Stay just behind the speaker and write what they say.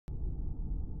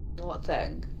What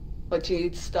thing? What do you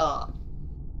need to start?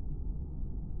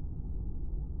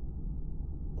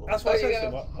 That's what I Are you said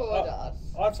to gonna him. record us?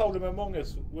 I told him Among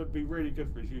Us would be really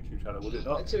good for his YouTube channel, would it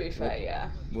not? To be fair, yeah.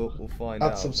 We'll find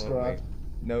I'd out. subscribe.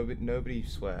 Nobody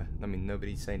swear. I mean,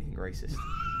 nobody say anything racist.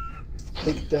 I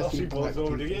think Josh definitely was black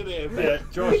already people. in it. Yeah,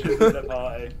 Josh is in the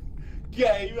party.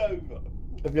 Game over.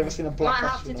 Have you ever seen a black Might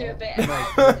have to do a astronaut? bit of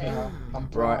No, editing. no, I'm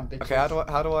brown, Right. bitches. Okay. How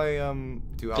do I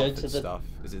do Go outfit to the- stuff?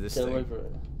 Is it this Go thing? over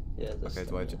it. Yeah. This Okay.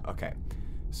 thing, yeah. Okay.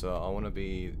 So I want to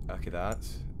be that.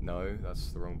 No,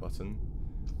 that's the wrong button.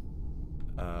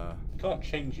 You can't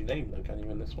change your name though, can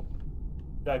you, in this one?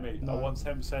 Jamie, I No. want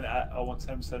 10%. I want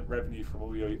 10% revenue from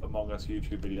all your Among Us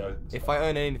YouTube videos. If I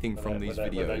earn anything When from they- these when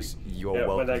they- videos, you're yeah,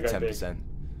 when welcome they to go 10%.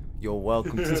 You're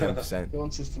welcome to 10%. He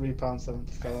wants his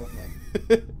 £3.75,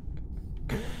 man.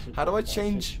 How do I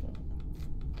change?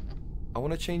 I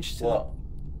want to change to. What?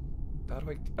 How do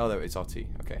I? Oh, there it's RT.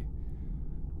 Okay.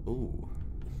 Ooh.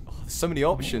 Oh, there's so many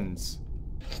options.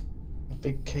 A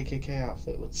big KKK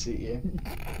outfit would suit you.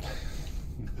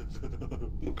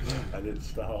 And it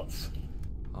starts.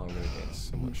 I'm gonna get in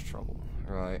so much trouble.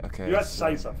 Right. Okay. You had to so-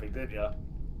 say something, didn't you?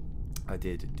 I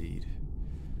did indeed.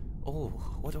 Oh,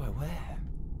 what do I wear?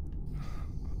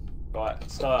 Right,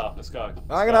 start up. Let's go.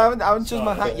 I haven't chosen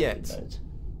my hat yet.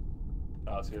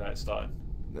 Oh, too late. Starting.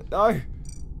 No.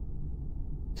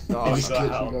 Oh, He's got literally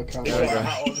a hat on. got a camera. There we go.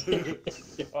 Hat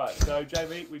on. Right, so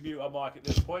Jamie, we mute our mic at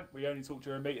this point. We only talk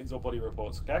during meetings or body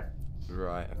reports, okay?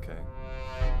 Right. Okay.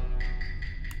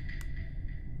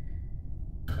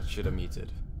 I should have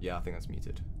muted. Yeah, I think that's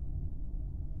muted.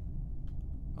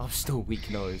 I'm still weak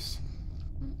nose.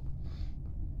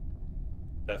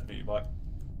 Left mute your mic.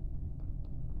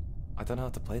 I don't know how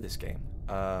to play this game.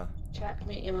 Check,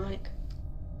 mute your mic.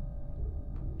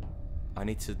 I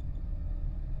need to.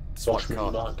 Josh, Swap mute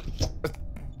your card. mic.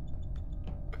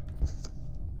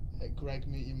 Hey, Greg,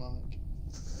 mute your mic.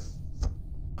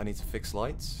 I need to fix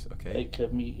lights. Okay. Hey,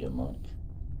 could mute your mic.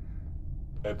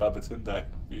 Hey, Babatunde,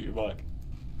 mute your mic.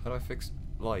 How do I fix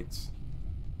lights?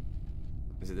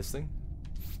 Is it this thing?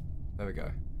 There we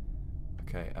go.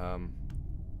 Okay.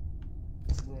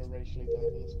 We're a racially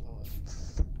diverse party.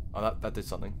 Oh, that did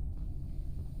something.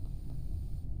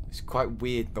 It's quite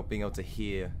weird not being able to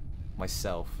hear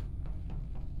myself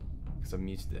because I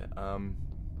muted it. Oh,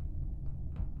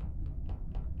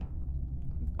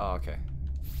 okay.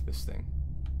 This thing.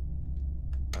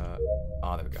 There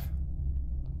we go.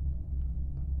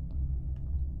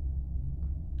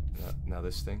 Now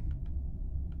this thing.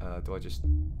 Do I just?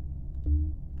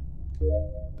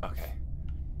 Okay.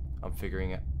 I'm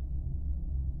figuring it.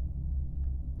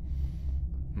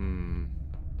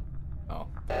 Oh,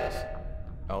 there it is.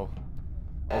 Oh,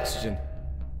 oxygen.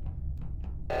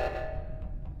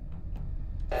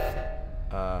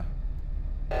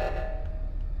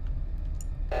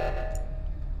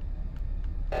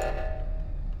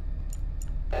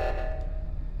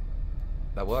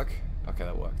 That work? Okay,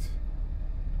 that worked.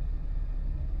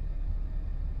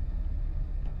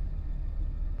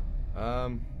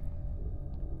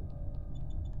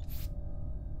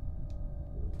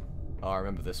 Oh, I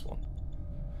remember this one.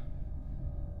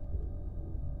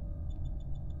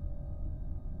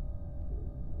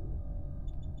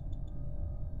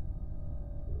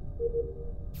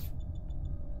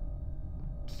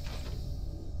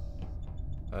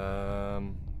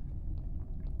 It'd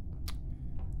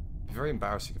be very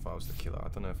embarrassing if I was the killer. I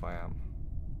don't know if I am.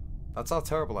 That's how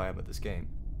terrible I am at this game.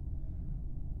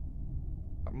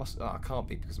 I can't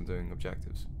be because I'm doing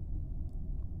objectives.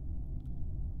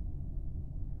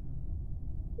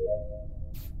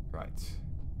 Right.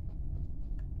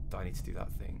 Do I need to do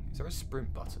that thing? Is there a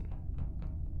sprint button?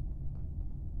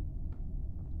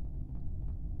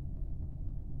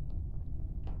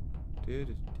 Do.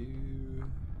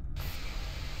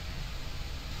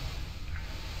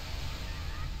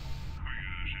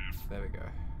 There we go.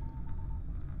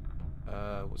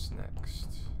 What's next?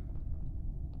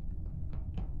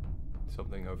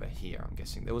 Something over here, I'm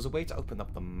guessing. There was a way to open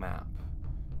up the map.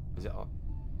 Is it?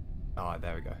 Oh,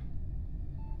 there we go.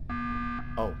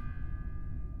 Oh.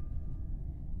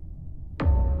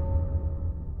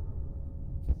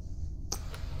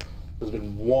 There's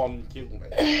been one kill,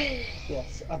 mate.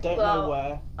 Yes, I don't Well, know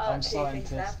where. I'm 2 things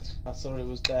scientist. left. I saw he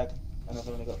was dead, and I've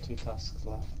only got 2 tasks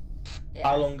left. Yeah.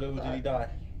 How long ago did he die?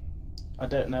 I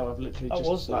don't know. I've literally That just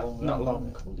was like, long. not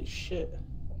long. Holy shit.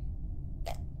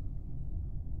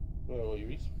 Where were you,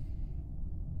 Reese?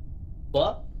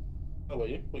 What? Where were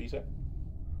you? What you said?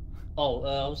 Oh,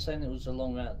 I was saying it was a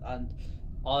long route, and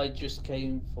I just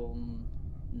came from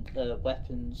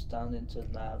weapons down into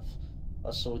nav.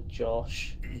 I saw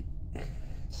Josh. I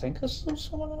think I saw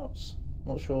someone else.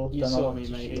 Not sure. You Then I saw went me,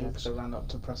 to mate, yeah, shields. because I ran up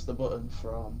to press the button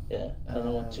from Yeah, and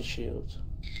I went to shields.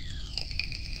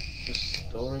 just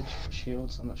storage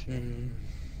shields. I'm not sure.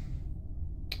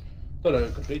 Don't know,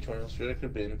 it could be 20 else. It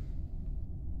could be.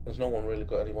 There's no one really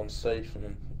got anyone safe,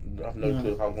 and I have no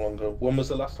clue how long ago. When was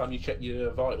the last time you checked your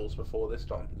vitals before this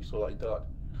time? You saw that he died.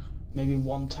 Maybe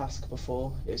one task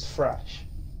before. It's fresh.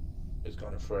 It's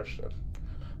kind of fresh then.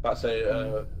 That's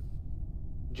a.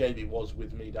 JB was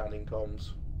with me down in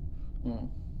comms.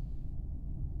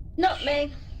 Not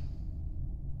me.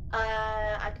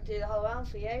 I can do the whole round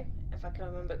for you, if I can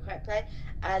remember correctly.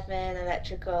 Admin,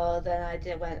 electrical, then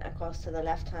went across to the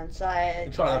left-hand side.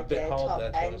 You're trying I a bit did hard top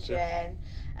there, honestly. engine.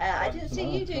 I didn't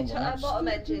see you do bottom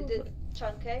engine, did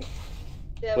Chunky?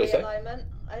 The realignment.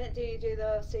 I didn't see you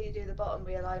do the bottom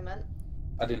realignment.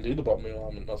 I didn't do the bottom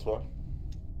realignment, that's why.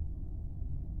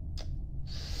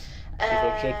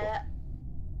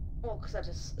 Well, because I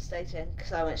just stayed in,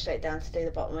 because I went straight down to do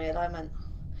the bottom realignment.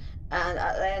 And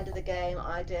at the end of the game,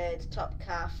 I did top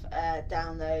calf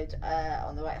download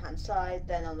on the right hand side.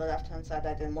 Then on the left hand side,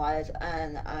 I did wires,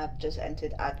 and I've just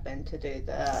entered admin to do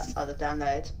the other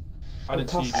download. I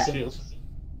didn't see you do shields.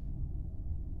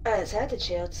 I didn't say I did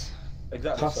shields.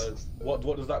 Exactly. So what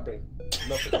does that bring?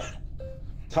 Nothing.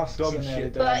 Tasks Dumb are nearly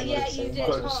shit. done. But I yeah, would you say. did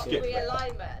Got to top skip that.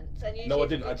 realignment, and you No, I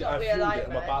did didn't. the I top fueled it. I'm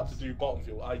realignment. about to do bottom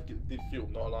fuel. I did fuel,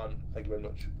 not alignment. Thank you very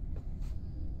much.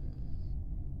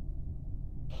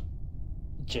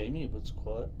 Jamie was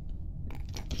quiet.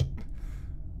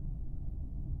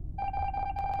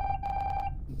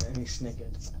 And he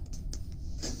sniggered.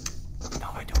 No,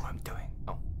 I know what I'm doing.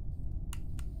 Oh.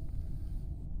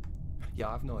 Yeah,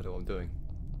 I have no idea what I'm doing.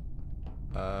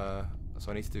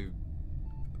 So I need to do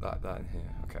that in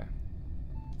here. Okay.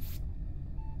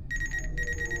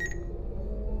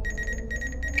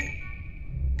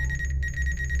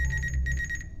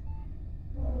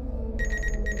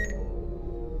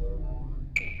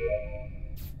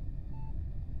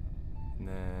 And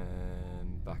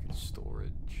then back in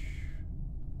storage.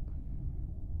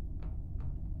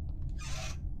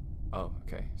 Oh,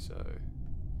 okay, so...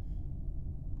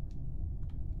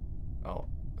 Oh,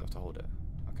 I have to hold it.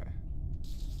 Okay.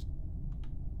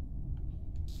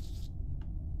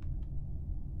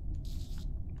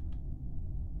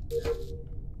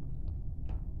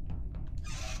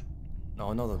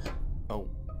 No, another... Oh.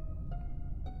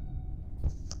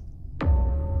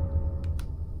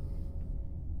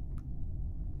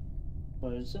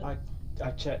 Where is it?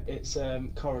 I checked. It's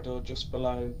corridor just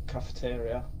below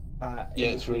cafeteria. Yeah,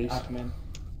 it's between Reese. admin.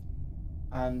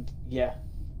 And yeah,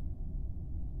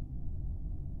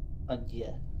 And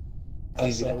yeah. I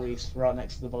And saw yeah. Reese right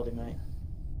next to the body, mate.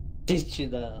 Did you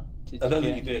though? I don't think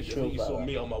Yeah, you did. I sure think you about saw that.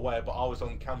 me on my way, but I was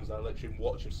on cams and I literally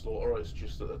watching Slaughter. It's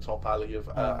just at the top alley of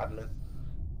admin.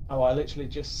 Oh, I literally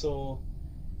just saw.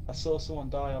 I saw someone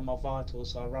die on my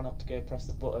vitals, so I ran up to go press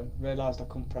the button. Realised I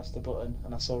couldn't press the button,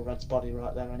 and I saw Red's body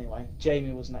right there. Anyway,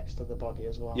 Jamie was next to the body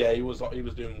as well. Yeah, he was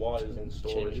doing wires in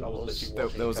storage. Jamie I was was- literally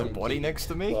watching. There was a cams. body next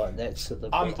to me? Right next to the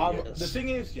I'm, body. the yes. thing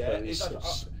is, yeah, Very is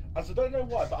sus. I don't know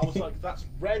why, but I was like, that's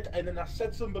Red, and then I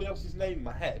said somebody else's name in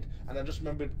my head, and I just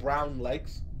remembered brown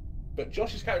legs. But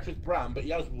Josh's character is brown, but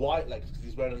he has white legs because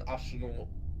he's wearing an astronaut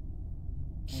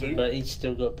suit. But he's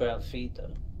still got brown feet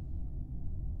though.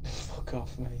 Fuck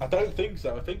off, mate. I don't think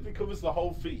so. I think it covers the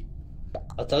whole feet.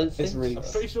 I don't think Reese. I'm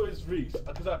so. pretty sure it's Reese,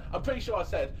 because I'm pretty sure I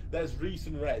said there's Reese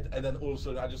and Red, and then all of a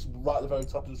sudden I just right at the very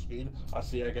top of the screen I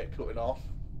see her get cut in half.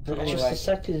 But Just anyway, a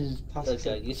second tasks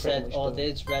ago, are you pretty said, much "Oh, done.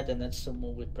 there's red, and then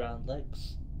someone with brown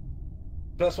legs."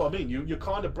 But that's what I mean. You're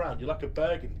kind of brown. You're like a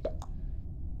burgundy.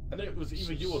 I know it was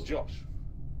either you or Josh.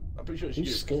 I'm pretty sure it's Who's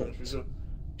you. scared? I'm pretty sure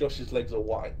Josh's legs are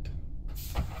white.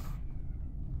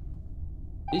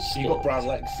 He's You got brown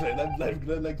legs. So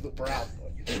their legs look brown.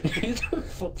 Who the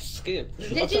fuck skip?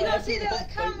 Did you not see that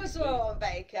the cameras were on,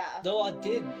 Baker? No, I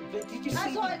did. But did you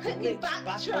That's see? why I the quickly glitch back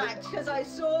backtracked, up? because I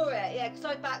saw it. Yeah, because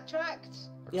I backtracked.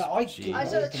 Yeah, I Jeez. did. I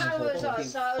saw the Fucking camera was on, fucking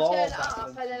so I was far going back up,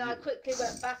 then. and then I quickly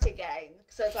went back again.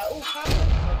 So it's like, oh,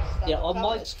 cameras. Yeah, on my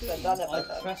Cameras, screen, I've done it I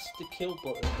before. pressed the kill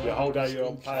button. Yeah, then hold it out was your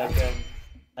in player chat, again.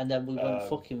 and then we went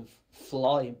fucking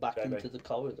flying back Jamie. into the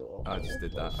corridor. I just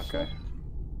did that, okay.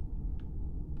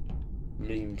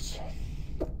 Memes.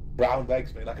 Brown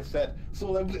legs, mate. Like I said,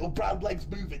 saw them little brown legs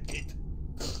moving, kid.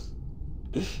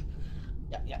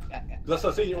 Yeah. That's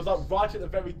what I see. It was like right at the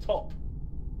very top.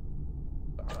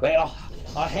 Wait, oh,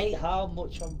 I hate how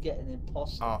much I'm getting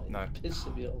imposter. Oh, mate. no. It's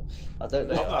pissing me off. I don't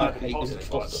know. I've I had hate imposter like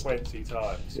imposter. 20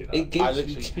 times, you know. It I gives me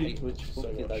literally too hate much it so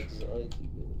fucking much. anxiety.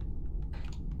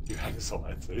 You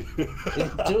anxiety.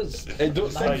 It does. It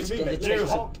does. Man's Same for me, gonna mate. take You some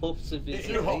hop- puffs of his If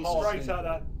you hop face. straight out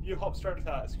that You hop straight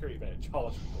out of security vent and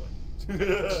charge me, boy.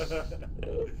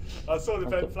 I saw the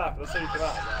vent flap and I saw you come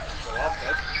out of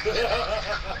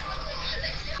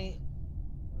that.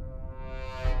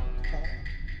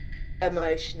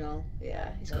 Emotional. Yeah,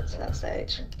 he's got to that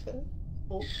stage. Okay.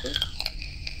 Awkward.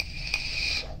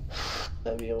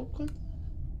 Very awkward.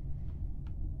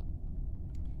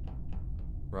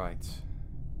 Right.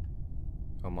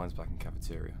 Oh, mine's back in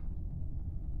cafeteria.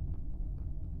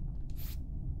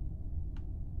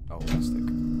 Oh, plastic.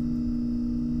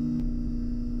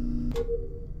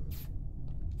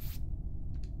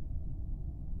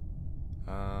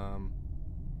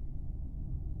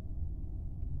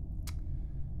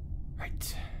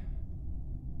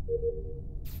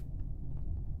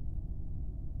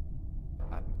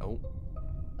 Right. Oh.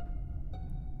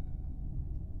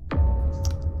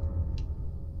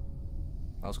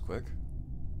 That was quick.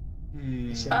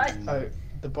 It's in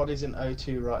the body's in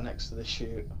O2 right next to the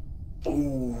chute.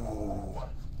 Ooh.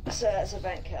 So that's a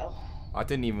vent kill. I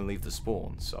didn't even leave the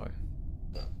spawn, so.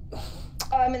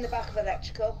 I'm in the back of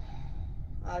electrical.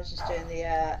 I was just doing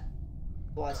the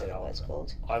what is it always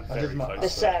called? I'm I very did my- close The to it.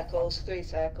 circles, 3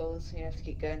 circles. You have to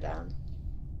keep going down.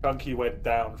 Chunky went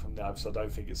down from nav, so I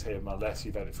don't think it's him unless he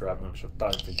vented through admin, which I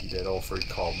don't think he did, or through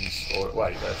comms. Or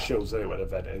wait, Shields there where the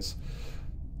vent is.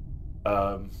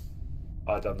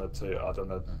 I done the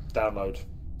download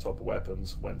top of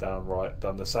weapons, went down right,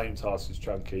 done the same task as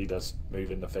Chunky, just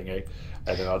moving the thingy,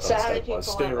 and then I done So how many step by people went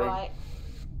steering. right?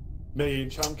 Me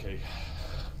and Chunky.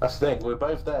 That's the thing. We're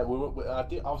both there.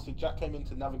 Obviously, Jack came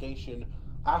into navigation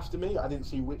after me. I didn't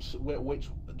see which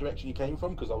direction he came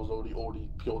from because I was already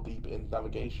pure deep in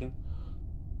navigation.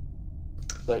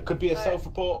 So it could be a Right.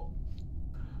 self-report,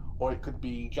 or it could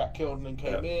be Jack killed and then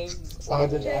came in. I Or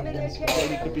did Jamie, admin. okay.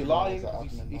 Jamie could be lying.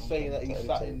 Admin, He's admin, saying that he admin,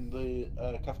 sat admin. in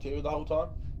the cafeteria the whole time.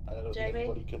 And I don't think Jamie,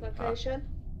 anybody can. location?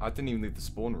 I didn't even leave the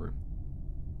spawn room.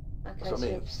 Okay, what I so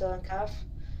mean. you're still in CAF.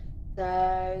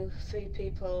 So 3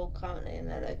 people currently in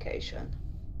their location.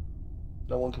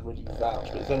 No one can really vouch.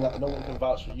 But saying that no one can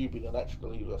vouch for you being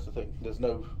electrical either. That's the thing. There's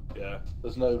no Yeah. Oh,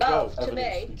 to evidence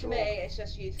me, be to drawn. me, it's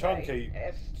just you 3. Chunky.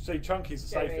 If See, Chunky's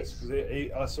the There safest is.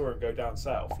 because I saw him go down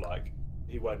south. Like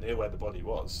he went near where the body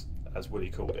was, as Woody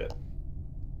called it.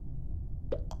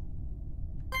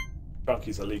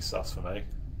 Chunky's the least sus for me.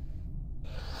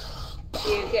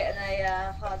 you getting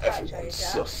a hard voucher, Everyone's yeah?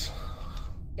 sus.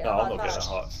 Get No, a I'm hard not getting a voucher.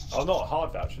 hard. I'm not a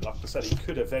hard voucher. Like I said, he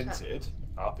could have vented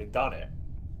up and done it.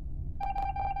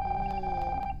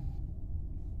 Mm.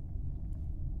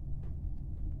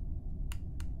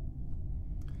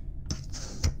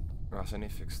 Right, so I need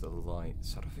to fix the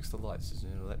lights. How do I fix the lights? Is it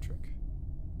electric?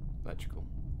 Electrical.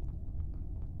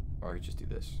 Or I could just do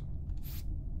this.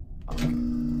 Okay.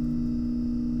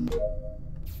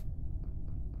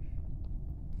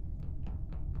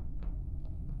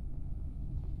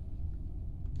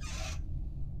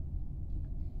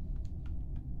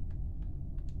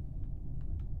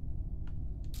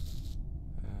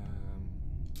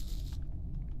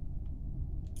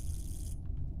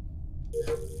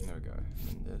 There we go.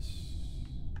 And then this.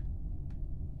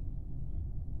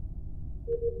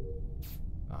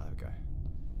 Ah, there we go.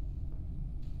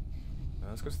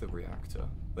 Let's go to the reactor.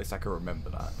 At least I can remember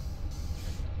that.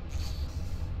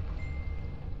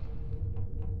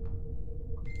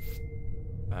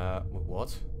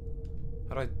 What?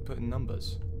 How do I put in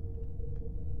numbers?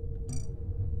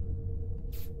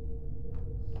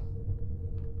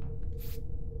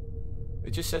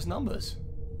 It just says numbers.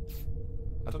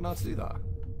 I don't know how to do that.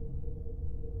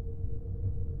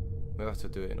 We have to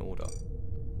do it in order.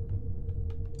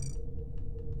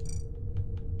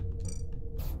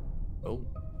 Oh.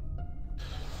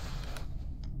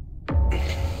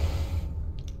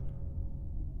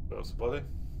 Where's the body?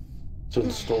 It's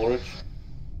in storage.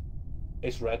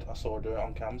 It's red. I saw her do it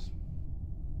on cams.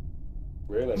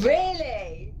 Really?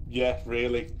 Really? Yeah,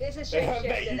 really. It's a Mate,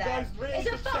 shapeshifter you guys there. really It's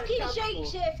a just said fucking cancel.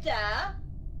 shapeshifter!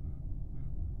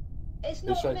 It's Who's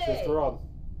not shapeshifter me. on?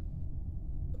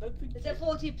 I don't think It's at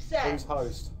Who's 40%.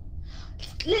 host?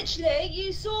 Literally,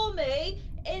 you saw me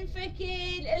in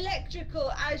freaking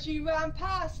electrical as you ran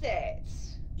past it.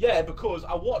 Yeah, because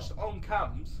I watched on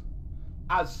cams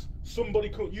as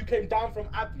somebody you came down from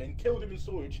admin, killed him in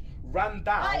storage, ran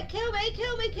down. Right, kill me,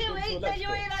 kill me, kill Into me. Then you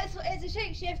electrical. realise it's a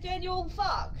shapeshifter and you're all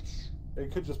fucked.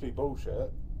 It could just be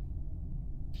bullshit.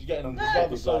 She's getting No,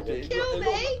 rather salty. Kill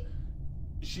me.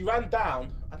 She ran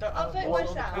down. I don't I'll vote know. what-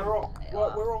 myself. We're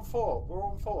on 4. We're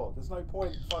on 4. There's no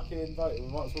point fucking voting.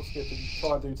 We might as well skip and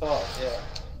try and do tasks.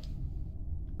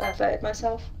 Yeah. I voted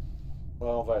myself.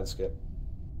 Well, I'll vote and skip.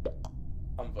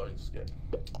 I'm voting skip.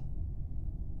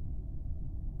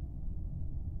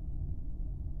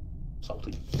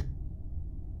 salty.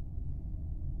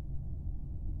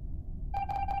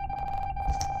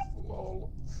 Lol.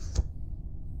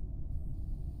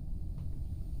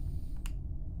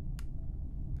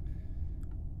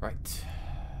 Right.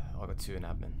 I got 2 in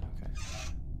admin. Okay.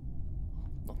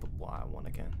 Not the wire one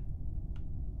again.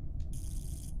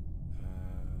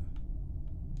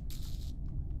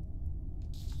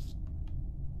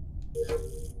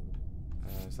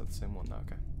 Is that the same one? No,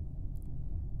 okay.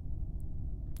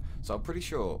 So I'm pretty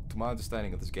sure, to my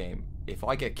understanding of this game, if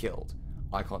I get killed,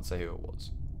 I can't say who it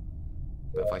was.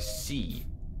 But if I see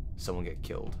someone get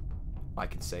killed, I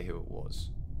can say who it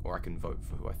was. Or I can vote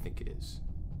for who I think it is.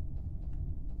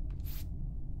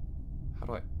 How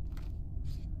do I...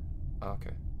 Oh,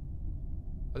 okay.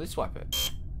 Oh, did I swipe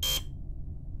it?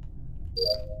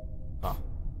 Oh.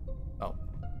 Oh.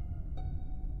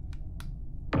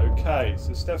 Okay,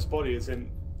 so Steph's body is in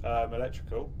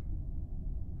electrical.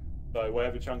 So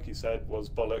whatever Chunky said was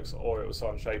bollocks, or it was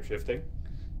someone shapeshifting.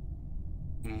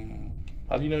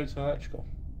 How do you know it's an electrical?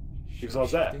 Because I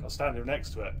was there. I was standing next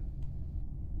to it.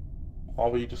 Why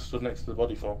were you just stood next to the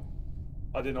body for?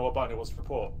 I didn't know what button it was to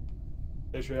report.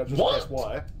 Literally, I just What? pressed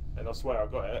Y, and I swear I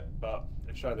got it, but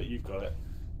it showed that you've got it.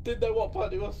 Didn't know what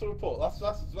button it was to report. That's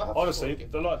Honestly,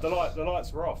 fucking- the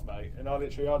lights were off, mate, and I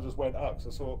just went up because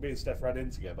I saw me and Steph ran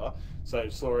in together, so I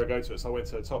saw her go to it, so I went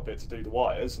to the top bit to do the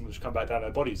wires, and just come back down,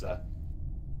 her body's there.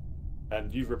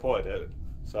 And you've reported it,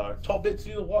 so... Top bit to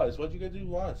do the wires. What'd you go do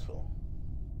wires for?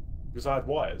 Because I had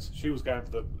wires. She was going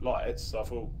for the lights, so I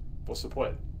thought, what's the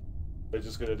point? We're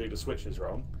just going to do the switches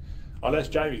wrong. Unless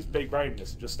Jamie's big brain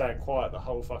this and just staying quiet the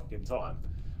whole fucking time.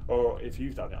 Or if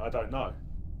you've done it, I don't know.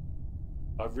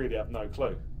 I really have no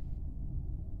clue.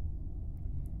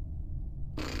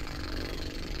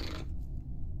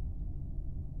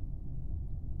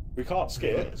 We can't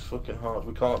skip. It's fucking hard.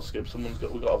 We can't skip. We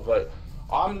got to vote.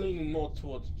 I'm leaning more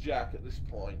towards Jack at this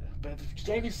point. But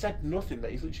Jamie said nothing.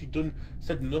 That he's literally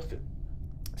said nothing.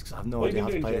 It's because I have no What idea have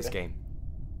how you to been play doing, this Jamie? game.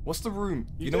 What's the room?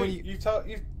 You know do, when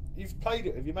you... You've played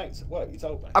it with your mates at work, you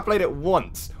told me. I played it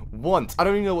once. Once. I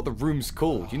don't even know what the room's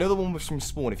called. You know the one from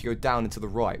spawn if you go down and to the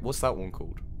right? What's that one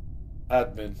called?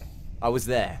 Admin. I was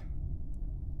there.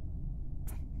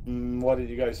 Why did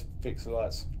you go fix the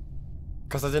lights?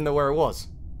 Because I didn't know where it was.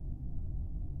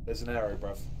 There's an arrow,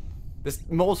 bruv. There's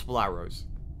multiple arrows.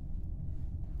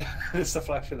 It's a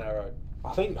flashing arrow.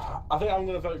 I think I'm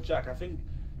gonna vote Jack. I think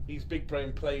his big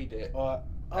brain played it. Alright,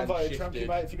 I'm And voting shifted. Chunky,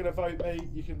 mate. If you're going to vote me,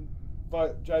 you can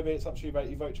vote Jamie. It's up to you, mate.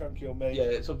 You vote Chunky or me. Yeah,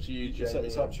 it's up to you, Jamie.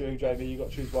 It's up to you, Jamie. You've got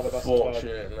to choose one of us. to vote.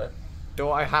 Fortunately. Do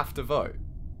I have to vote?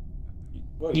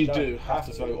 Well, You don't do have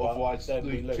to vote, but otherwise then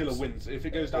the we killer lose. wins. If it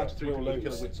goes down to 3 we'll people, the lose.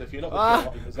 killer wins. So if you're not Ah.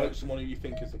 the killer, vote someone who you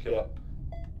think is the killer.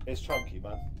 It's Chunky,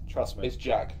 man. Trust me. It's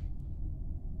Jack.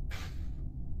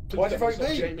 Why'd you Please vote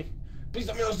let me? Jamie. Please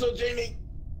let me also Jamie.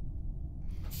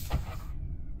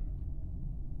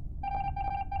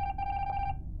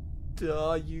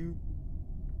 Are you...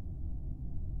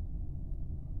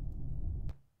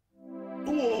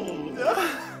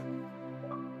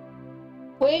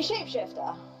 Were you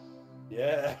shapeshifter?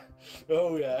 Yeah.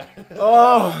 Oh, yeah.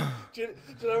 Oh! do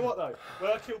you know what, though?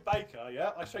 When I killed Baker,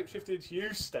 yeah, I shapeshifted into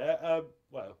you, Steph.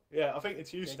 Well, yeah, I think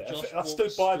it's you, Steph. Josh I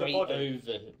stood walked by the straight body.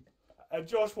 over him. And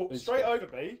Josh walked Who's straight Steph?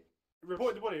 over me,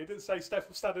 reported the body. He didn't say Steph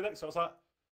was standing next to me. I was like,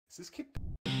 is this kid